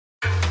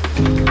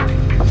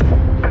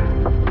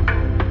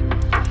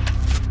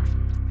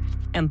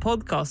en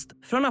podcast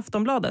från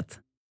Aftonbladet.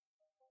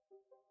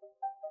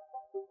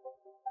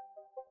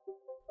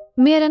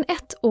 Mer än 1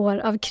 år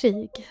av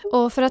krig,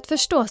 och för att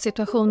förstå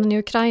situationen i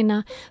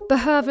Ukraina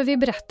behöver vi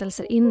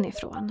berättelser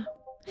inifrån.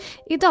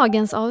 I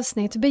dagens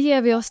avsnitt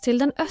beger vi oss till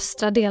den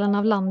östra delen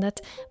av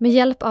landet med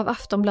hjälp av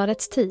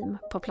Aftonbladets team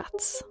på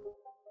plats.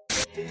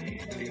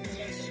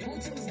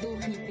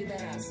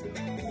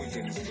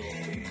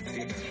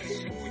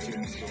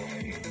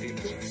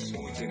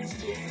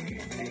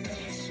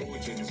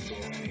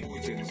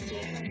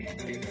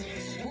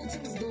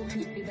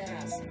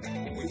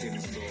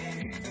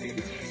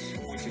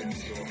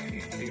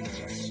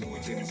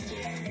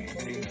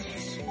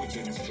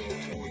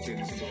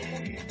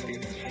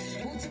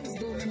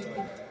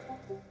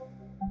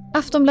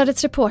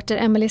 Aftonbladets reporter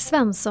Emelie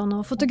Svensson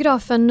och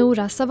fotografen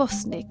Nora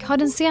Savosnick har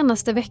den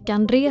senaste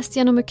veckan rest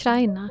genom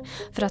Ukraina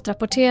för att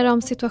rapportera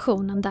om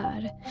situationen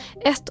där,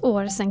 1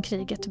 år sedan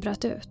kriget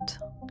bröt ut.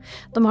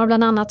 De har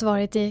bland annat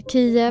varit i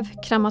Kiev,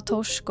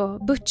 Kramatorsk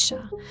och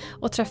Butja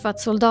och träffat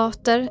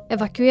soldater,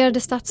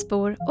 evakuerade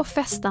stadsbor och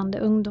festande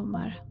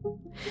ungdomar.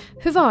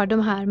 Hur var de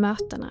här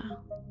mötena?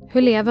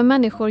 Hur lever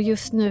människor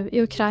just nu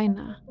i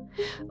Ukraina?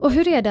 Och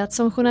hur är det att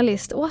som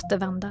journalist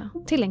återvända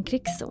till en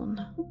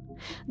krigszon?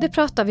 Det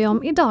pratar vi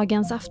om i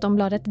dagens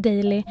Aftonbladet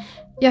Daily.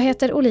 Jag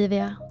heter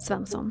Olivia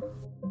Svenson.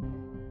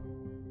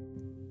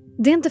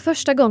 Det är inte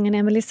första gången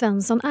Emelie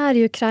Svensson är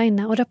i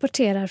Ukraina och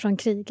rapporterar från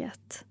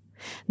kriget.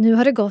 Nu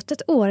har det gått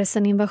 1 år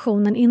sedan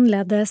invasionen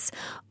inleddes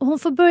och hon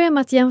får börja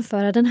med att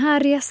jämföra den här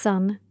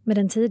resan med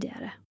den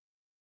tidigare.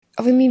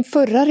 Vid min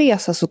förra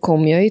resa så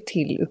kom jag ju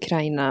till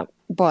Ukraina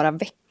bara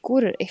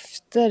veckor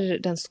efter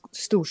den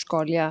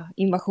storskaliga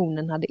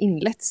invasionen hade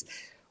inletts.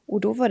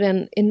 Och då var det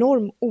en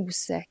enorm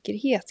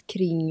osäkerhet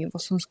kring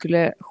vad som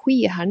skulle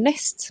ske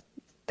härnäst.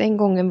 Den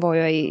gången var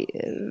jag i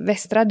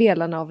västra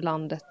delarna av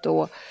landet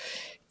och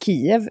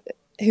Kiev,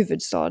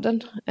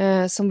 huvudstaden,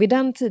 som vid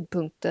den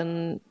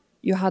tidpunkten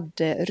ju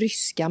hade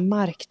ryska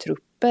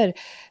marktrupper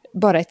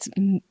bara ett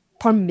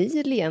par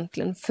mil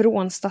egentligen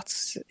från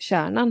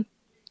stadskärnan.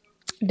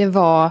 Det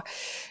var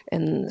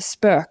en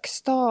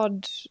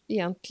spökstad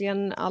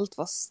egentligen, allt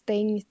var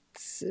stängt,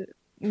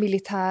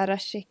 militära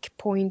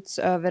checkpoints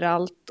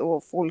överallt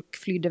och folk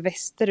flydde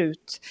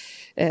västerut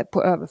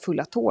på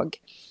överfulla tåg.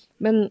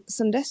 Men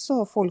sen dess så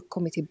har folk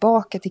kommit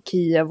tillbaka till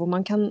Kiev och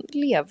man kan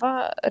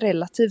leva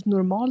relativt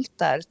normalt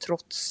där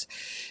trots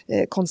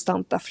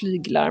konstanta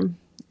flyglarm.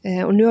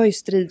 Och nu har ju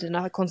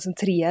striderna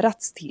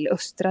koncentrerats till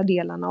östra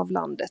delarna av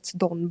landet,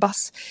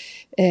 Donbass.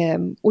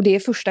 Och det är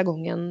första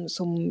gången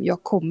som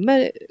jag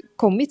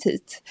kommit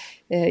hit.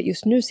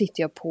 Just nu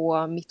sitter jag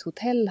på mitt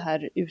hotell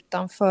här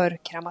utanför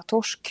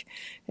Kramatorsk.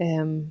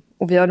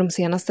 Och vi har de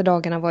senaste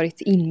dagarna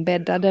varit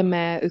inbäddade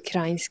med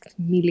ukrainsk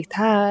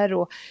militär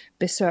och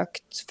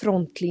besökt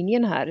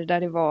frontlinjen här där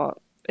det var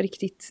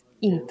riktigt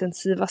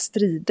intensiva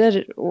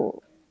strider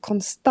och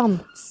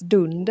konstant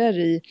dunder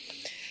i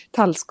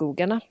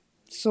tallskogarna.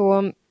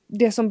 Så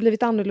det som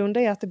blivit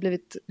annorlunda är att det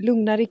blivit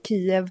lugnare i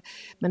Kiev,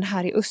 men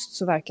här i öst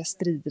så verkar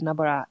striderna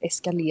bara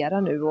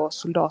eskalera nu och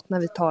soldaterna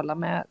vi talar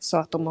med sa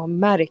att de har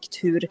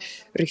märkt hur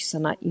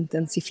ryssarna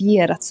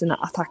intensifierat sina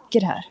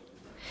attacker här.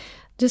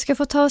 Du ska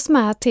få ta oss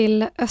med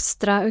till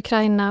östra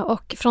Ukraina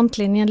och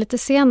frontlinjen lite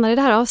senare i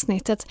det här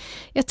avsnittet.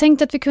 Jag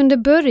tänkte att vi kunde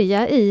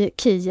börja i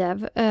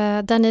Kiev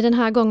där ni den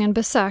här gången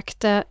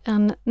besökte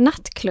en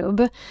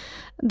nattklubb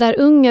där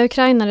unga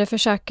ukrainare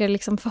försöker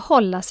liksom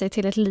förhålla sig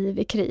till ett liv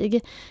i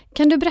krig.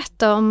 Kan du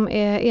berätta om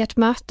ert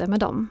möte med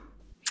dem?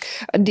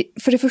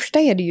 För det första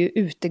är det ju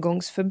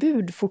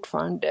utegångsförbud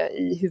fortfarande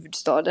i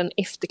huvudstaden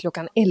efter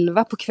klockan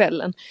 11 på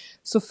kvällen.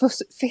 Så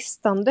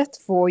festandet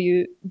får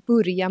ju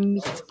börja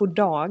mitt på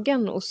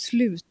dagen och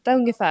sluta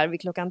ungefär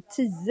vid klockan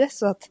 10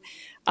 så att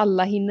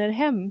alla hinner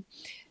hem.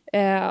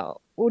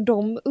 Och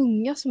de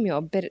unga som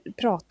jag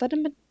pratade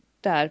med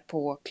där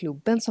på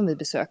klubben som vi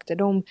besökte,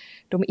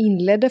 de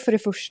inledde för det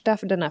första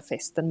för den här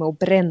festen med att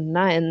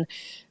bränna en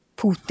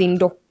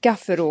Putin-docka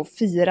för att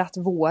fira att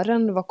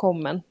våren var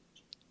kommen.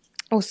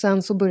 Och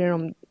sen så började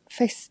de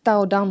festa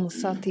och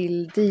dansa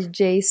till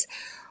DJs.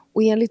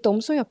 Och enligt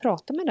dem som jag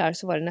pratade med där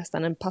så var det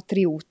nästan en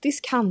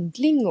patriotisk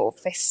handling att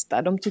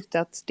festa. De tyckte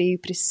att det är ju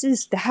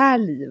precis det här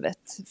livet,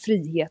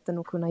 friheten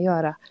att kunna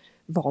göra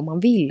vad man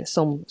vill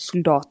som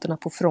soldaterna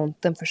på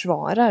fronten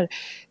försvarar.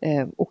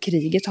 Och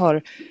kriget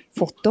har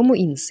fått dem att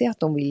inse att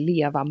de vill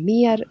leva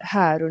mer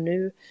här och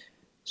nu.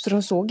 Så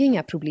de såg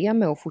inga problem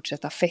med att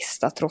fortsätta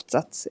festa trots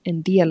att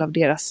en del av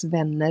deras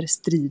vänner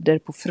strider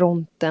på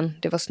fronten.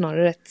 Det var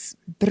snarare ett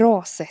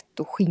bra sätt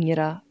att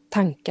skingra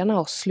tankarna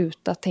och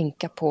sluta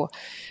tänka på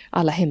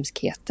alla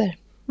hemskheter.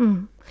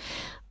 Mm.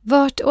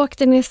 Vart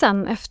åkte ni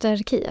sen efter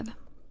Kiev?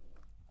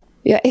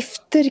 Ja,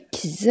 efter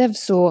Kiev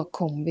så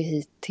kom vi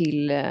hit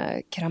till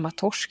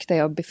Kramatorsk där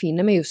jag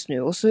befinner mig just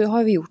nu. Och så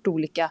har vi gjort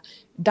olika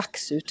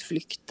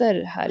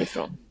dagsutflykter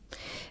härifrån.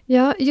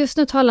 Ja, just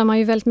nu talar man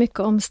ju väldigt mycket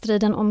om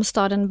striden om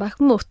staden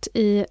Bachmut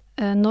i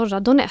norra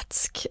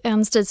Donetsk.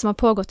 En strid som har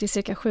pågått i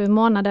cirka 7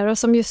 månader och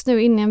som just nu är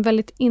inne i en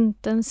väldigt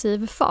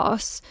intensiv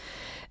fas.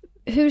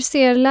 Hur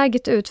ser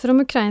läget ut för de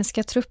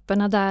ukrainska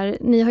trupperna där?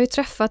 Ni har ju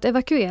träffat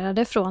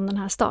evakuerade från den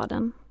här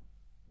staden.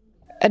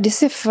 Det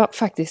ser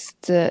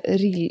faktiskt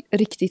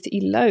riktigt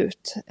illa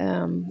ut.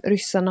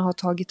 Ryssarna har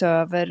tagit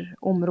över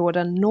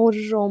områden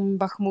norr om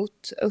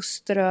Bachmut,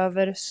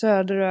 österöver,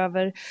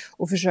 söderöver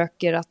och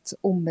försöker att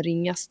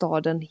omringa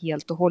staden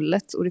helt och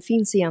hållet. Och det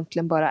finns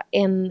egentligen bara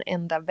en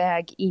enda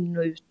väg in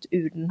och ut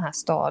ur den här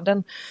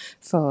staden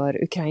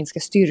för ukrainska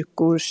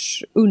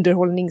styrkors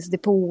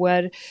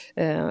underhållningsdepåer,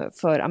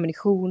 för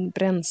ammunition,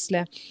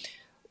 bränsle.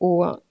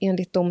 Och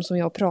enligt de som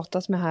jag har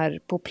pratat med här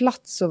på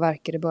plats så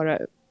verkar det bara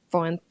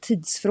var en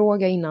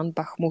tidsfråga innan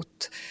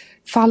Bachmut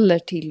faller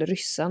till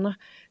ryssarna.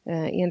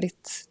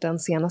 Enligt den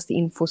senaste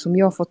info som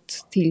jag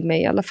fått till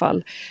mig i alla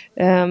fall.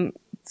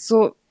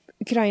 Så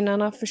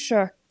ukrainarna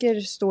försöker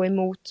stå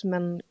emot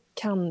men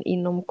kan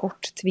inom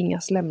kort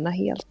tvingas lämna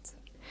helt.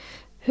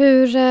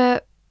 Hur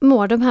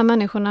mår de här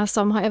människorna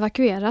som har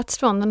evakuerats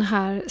från den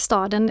här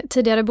staden?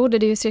 Tidigare bodde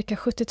det ju cirka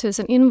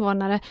 70 000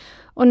 invånare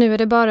och nu är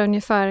det bara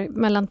ungefär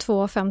mellan 2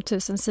 och 5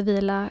 000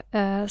 civila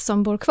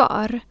som bor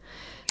kvar.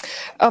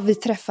 Ja, vi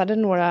träffade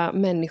några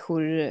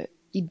människor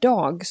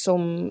idag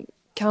som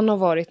kan ha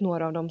varit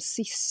några av de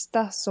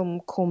sista som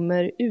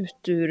kommer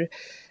ut ur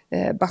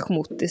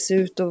Bachmut. Det ser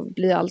ut att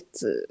bli allt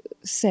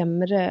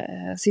sämre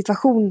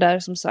situation där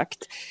som sagt.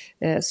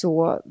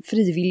 Så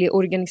frivilliga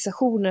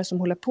organisationer som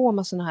håller på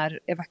med sådana här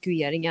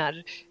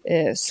evakueringar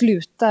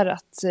slutar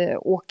att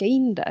åka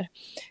in där.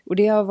 Och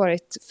det har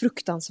varit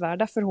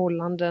fruktansvärda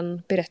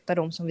förhållanden, berättar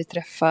de som vi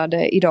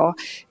träffade idag.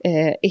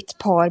 Ett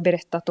par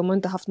berättar att de har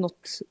inte haft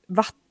något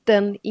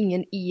vatten,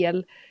 ingen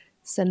el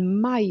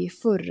sedan maj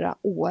förra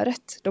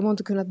året. De har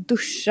inte kunnat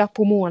duscha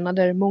på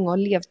månader. Många har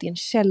levt i en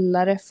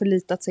källare,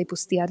 förlitat sig på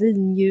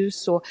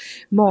stearinljus och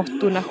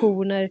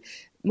matdonationer.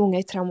 Många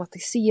är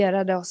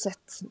traumatiserade och har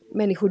sett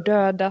människor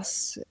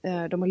dödas.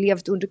 De har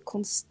levt under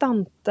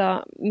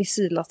konstanta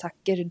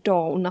missilattacker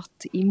dag och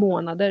natt i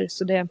månader.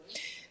 Så det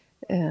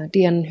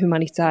är en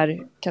humanitär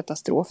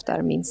katastrof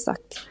där, minst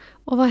sagt.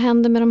 Och vad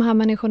händer med de här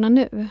människorna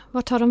nu?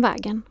 Vart tar de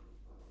vägen?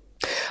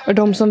 Och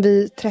de som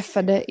vi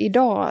träffade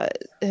idag,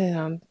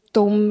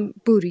 de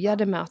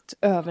började med att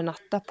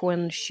övernatta på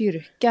en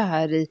kyrka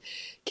här i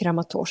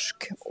Kramatorsk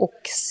och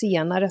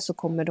senare så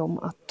kommer de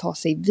att ta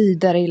sig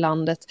vidare i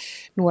landet.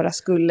 Några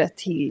skulle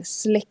till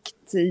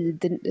släkt i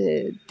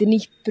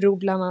Dnipro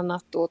bland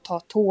annat och ta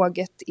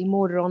tåget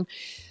imorgon.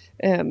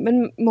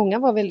 Men många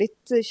var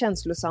väldigt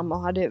känslosamma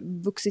och hade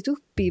vuxit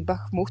upp i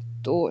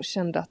Bachmut och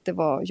kände att det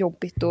var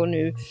jobbigt att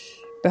nu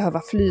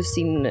behöva fly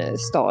sin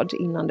stad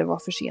innan det var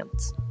för sent.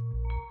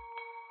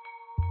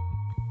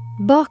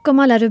 Bakom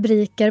alla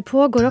rubriker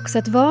pågår också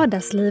ett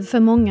vardagsliv för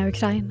många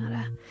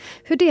ukrainare.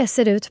 Hur det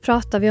ser ut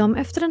pratar vi om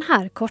efter den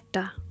här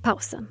korta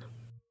pausen.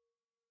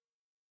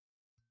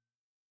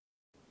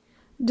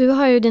 Du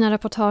har ju i dina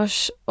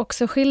reportage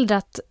också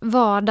skildrat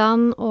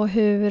vardagen och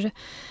hur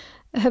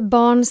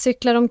barn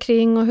cyklar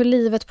omkring och hur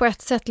livet på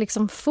ett sätt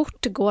liksom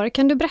fortgår.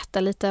 Kan du berätta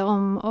lite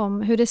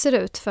om hur det ser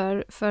ut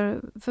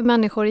för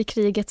människor i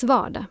krigets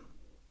vardag?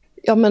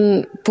 Ja,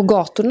 men på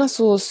gatorna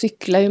så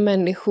cyklar ju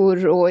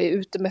människor och är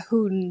ute med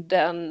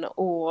hunden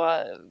och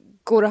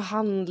går och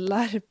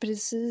handlar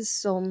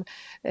precis som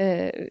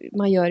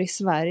man gör i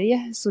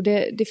Sverige. Så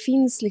det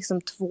finns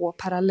liksom två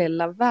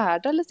parallella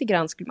världar lite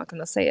grann skulle man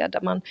kunna säga.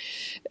 Där man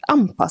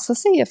anpassar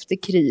sig efter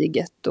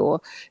kriget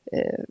och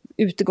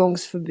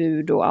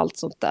utegångsförbud och allt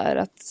sånt där.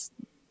 Att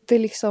det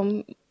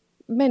liksom,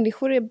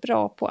 människor är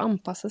bra på att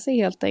anpassa sig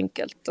helt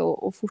enkelt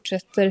och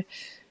fortsätter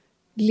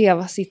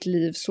leva sitt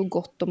liv så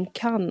gott de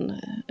kan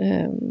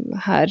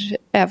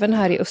även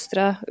här i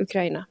östra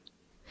Ukraina.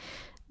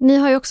 Ni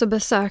har ju också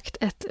besökt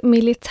ett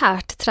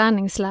militärt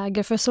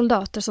träningsläger för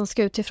soldater som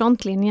ska ut till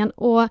frontlinjen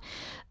och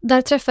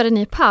där träffade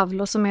ni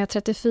Pavlo som är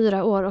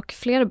 34 år och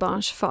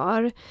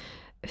flerbarnsfar.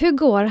 Hur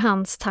går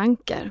hans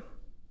tankar?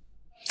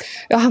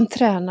 Ja, han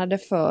tränade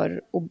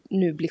för att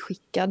nu bli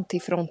skickad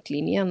till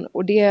frontlinjen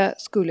och det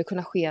skulle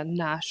kunna ske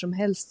när som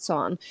helst, sa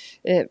han.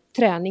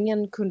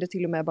 Träningen kunde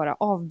till och med bara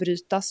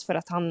avbrytas för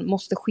att han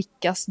måste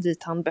skickas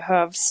dit han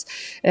behövs.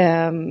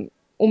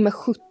 Och med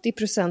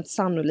 70%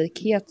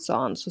 sannolikhet,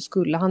 sa han, så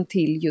skulle han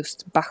till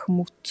just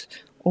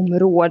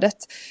Bachmut-området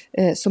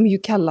som ju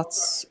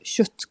kallats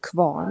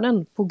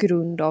köttkvarnen på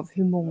grund av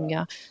hur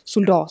många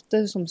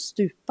soldater som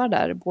stupar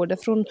där, både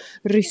från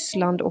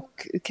Ryssland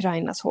och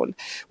Ukrainas håll.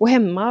 Och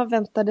hemma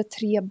väntade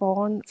 3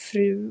 barn,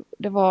 fru.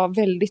 Det var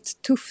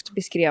väldigt tufft,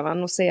 beskrev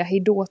han, att säga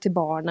hejdå till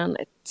barnen.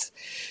 Ett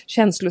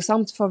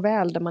känslosamt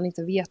farväl där man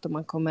inte vet om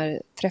man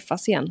kommer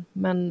träffas igen.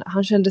 Men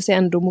han kände sig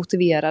ändå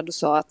motiverad och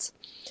sa att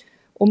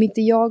om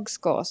inte jag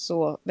ska,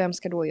 så vem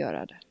ska då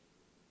göra det?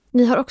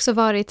 Ni har också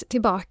varit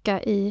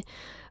tillbaka i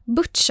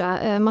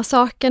Butja.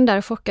 Massakern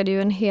där chockade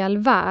ju en hel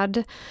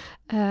värld.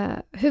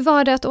 Hur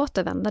var det att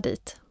återvända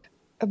dit?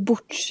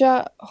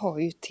 Butja har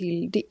ju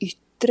till det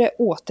yttre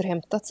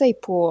återhämtat sig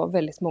på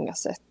väldigt många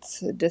sätt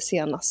det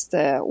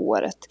senaste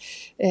året.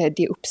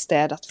 Det är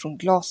uppstädat från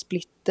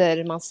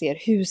glassplitter, man ser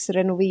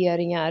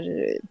husrenoveringar,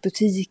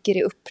 butiker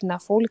är öppna,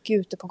 folk är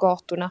ute på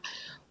gatorna.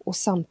 Och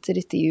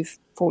samtidigt är ju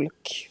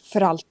folk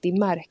för alltid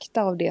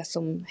märkta av det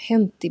som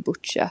hänt i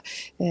Butja.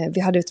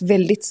 Vi hade ett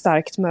väldigt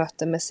starkt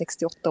möte med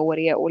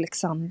 68-åriga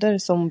Alexander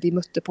som vi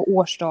mötte på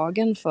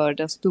årsdagen för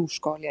den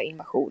storskaliga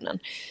invasionen.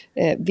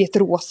 Vid ett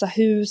rosa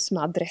hus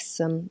med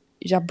adressen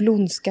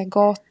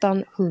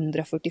Jablonskagatan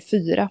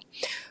 144.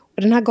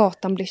 Och den här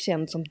gatan blev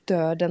känd som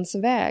dödens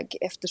väg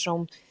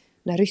eftersom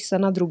när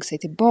ryssarna drog sig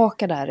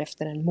tillbaka där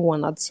efter en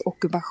månads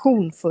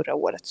ockupation förra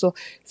året så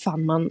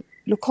fann man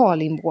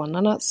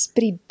lokalinvånarna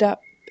spridda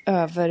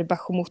över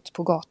Bachmut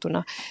på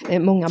gatorna.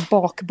 Många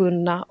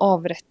bakbundna,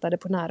 avrättade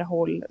på nära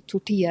håll,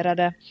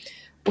 torterade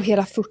och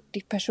hela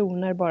 40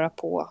 personer bara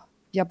på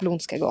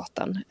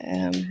Jablonskagatan.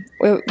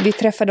 Och vi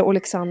träffade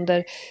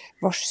Alexander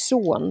vars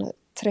son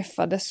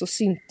träffades och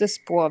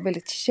syntes på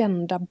väldigt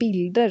kända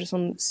bilder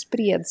som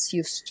spreds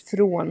just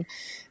från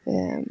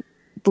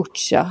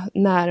Butja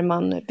när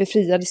man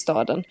befriade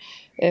staden.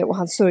 Och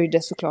han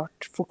sörjde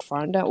såklart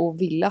fortfarande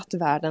och ville att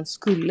världen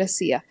skulle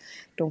se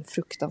de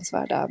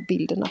fruktansvärda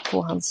bilderna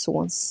på hans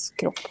sons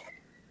kropp.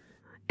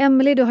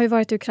 Emelie, du har ju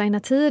varit i Ukraina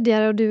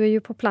tidigare och du är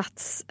ju på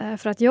plats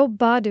för att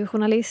jobba, du är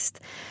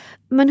journalist.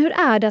 Men hur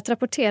är det att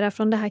rapportera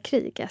från det här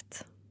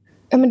kriget?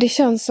 Ja, men det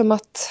känns som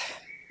att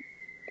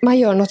man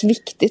gör något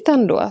viktigt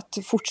ändå, att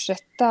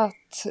fortsätta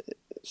att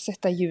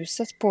sätta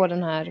ljuset på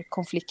den här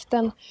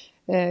konflikten.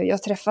 Jag har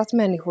träffat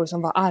människor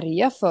som var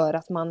arga för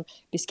att man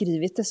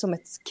beskrivit det som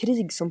ett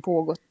krig som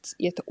pågått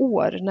i ett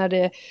år. När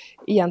det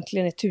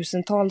egentligen är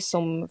tusentals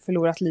som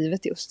förlorat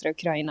livet i östra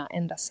Ukraina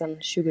ända sedan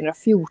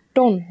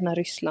 2014. När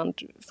Ryssland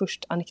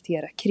först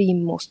annekterade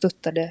Krim och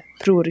stöttade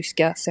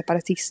proryska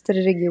separatister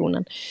i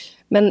regionen.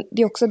 Men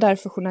det är också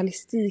därför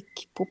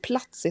journalistik på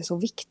plats är så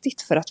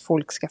viktigt, för att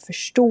folk ska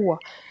förstå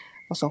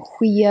vad som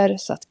sker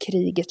så att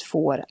kriget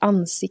får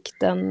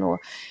ansikten och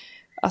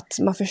att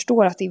man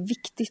förstår att det är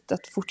viktigt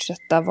att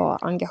fortsätta vara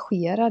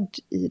engagerad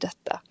i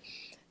detta.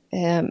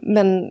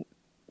 Men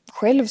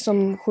själv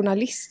som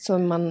journalist så är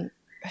man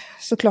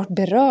såklart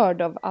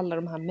berörd av alla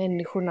de här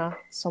människorna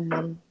som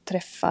man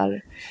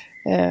träffar.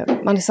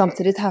 Man är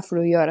samtidigt här för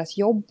att göra ett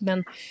jobb,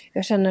 men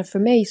jag känner för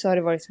mig så har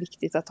det varit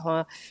viktigt att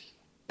ha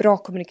bra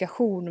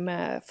kommunikation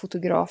med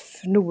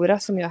fotograf Nora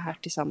som jag är här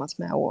tillsammans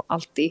med och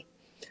alltid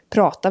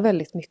prata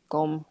väldigt mycket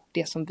om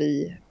det som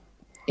vi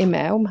är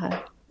med om här.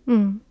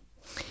 Mm.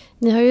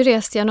 Ni har ju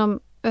rest genom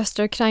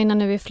östra Ukraina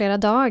nu i flera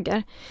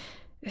dagar.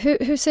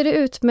 Hur ser det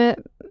ut med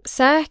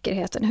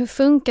säkerheten? Hur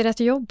funkar det att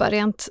jobba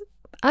rent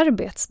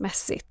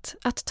arbetsmässigt?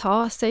 Att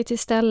ta sig till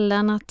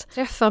ställen, att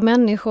träffa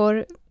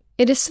människor.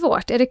 Är det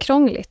svårt? Är det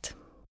krångligt?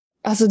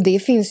 Alltså det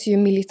finns ju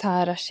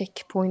militära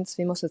checkpoints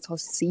vi måste ta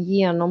oss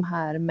igenom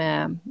här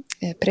med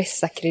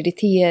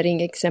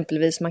pressakkreditering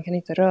exempelvis. Man kan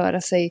inte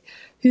röra sig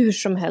hur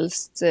som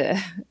helst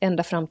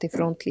ända fram till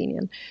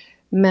frontlinjen.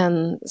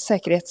 Men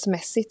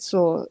säkerhetsmässigt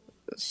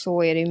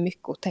så är det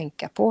mycket att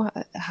tänka på.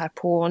 Här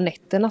på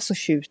nätterna så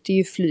tjuter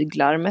ju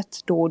flyglarmet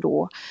då och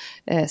då.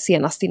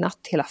 Senast i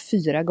natt hela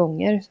 4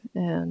 gånger.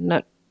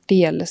 När det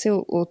gäller sig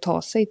att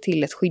ta sig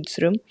till ett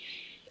skyddsrum.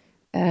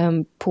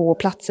 På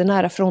platser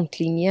nära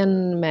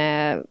frontlinjen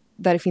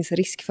där det finns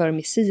risk för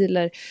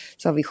missiler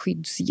så har vi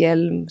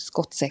skyddshjälm,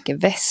 skottsäker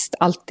väst,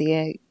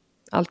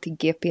 alltid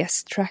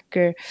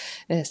GPS-tracker,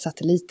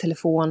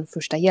 satellittelefon,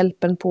 första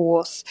hjälpen på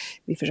oss.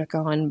 Vi försöker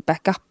ha en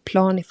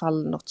backup-plan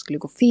ifall något skulle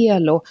gå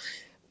fel och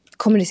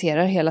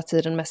kommunicerar hela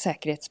tiden med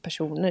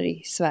säkerhetspersoner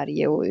i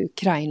Sverige och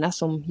Ukraina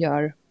som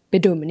gör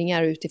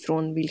bedömningar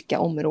utifrån vilka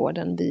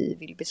områden vi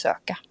vill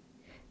besöka.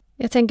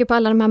 Jag tänker på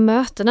alla de här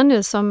mötena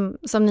nu som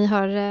ni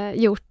har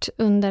gjort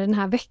under den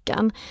här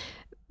veckan.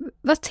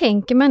 Vad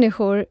tänker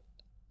människor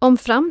om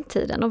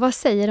framtiden och vad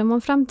säger de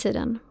om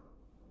framtiden?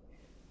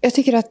 Jag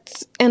tycker att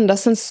ända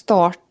sedan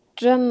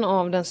starten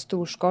av den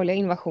storskaliga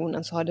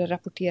invasionen så har det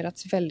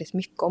rapporterats väldigt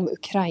mycket om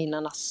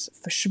ukrainarnas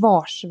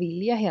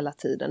försvarsvilja hela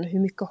tiden. Hur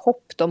mycket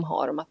hopp de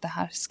har om att det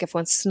här ska få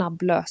en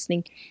snabb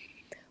lösning.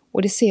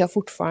 Och det ser jag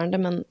fortfarande,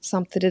 men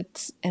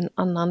samtidigt en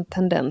annan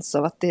tendens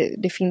av att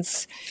det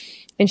finns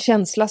en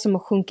känsla som har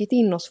sjunkit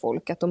in hos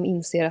folk, att de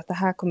inser att det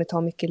här kommer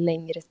ta mycket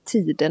längre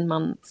tid än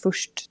man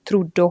först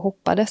trodde och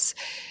hoppades.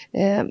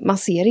 Man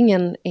ser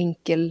ingen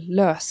enkel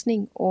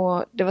lösning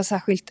och det var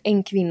särskilt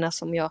en kvinna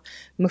som jag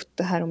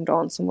mötte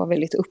häromdagen som var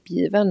väldigt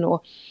uppgiven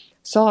och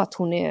sa att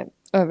hon är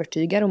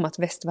övertygad om att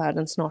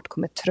västvärlden snart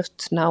kommer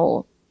tröttna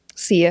och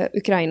se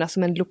Ukraina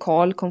som en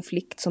lokal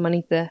konflikt som man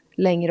inte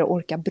längre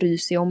orkar bry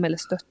sig om eller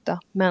stötta.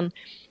 Men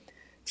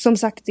som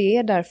sagt, det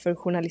är därför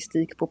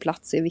journalistik på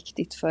plats är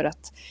viktigt, för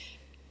att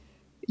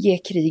ge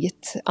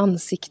kriget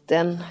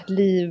ansikten,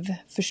 liv,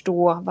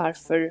 förstå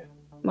varför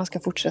man ska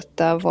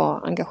fortsätta vara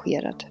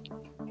engagerad.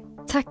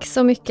 Tack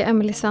så mycket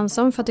Emelie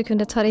Svensson för att du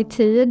kunde ta dig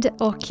tid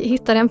och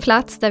hitta en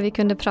plats där vi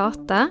kunde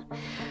prata.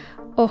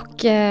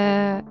 Och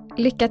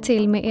lycka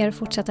till med er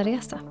fortsatta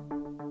resa.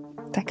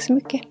 Tack så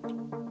mycket.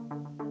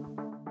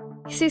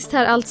 Sist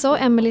här alltså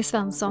Emelie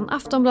Svensson,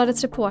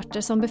 Aftonbladets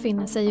reporter som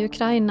befinner sig i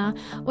Ukraina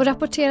och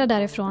rapporterar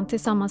därifrån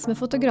tillsammans med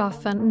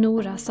fotografen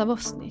Nora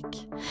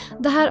Savosnick.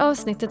 Det här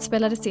avsnittet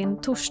spelades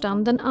in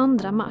torsdagen den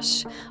 2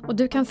 mars och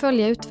du kan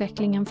följa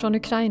utvecklingen från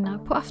Ukraina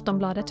på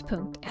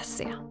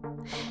aftonbladet.se.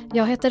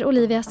 Jag heter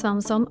Olivia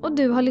Svenson och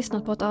du har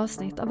lyssnat på ett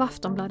avsnitt av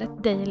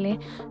Aftonbladet Daily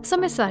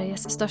som är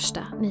Sveriges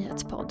största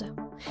nyhetspodd.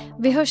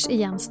 Vi hörs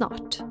igen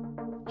snart.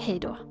 Hej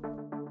då!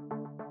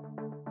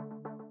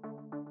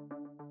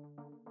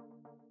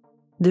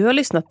 Du har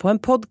lyssnat på en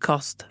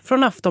podcast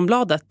från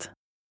Aftonbladet.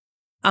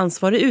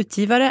 Ansvarig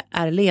utgivare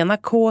är Lena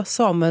K.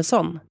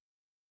 Samuelsson.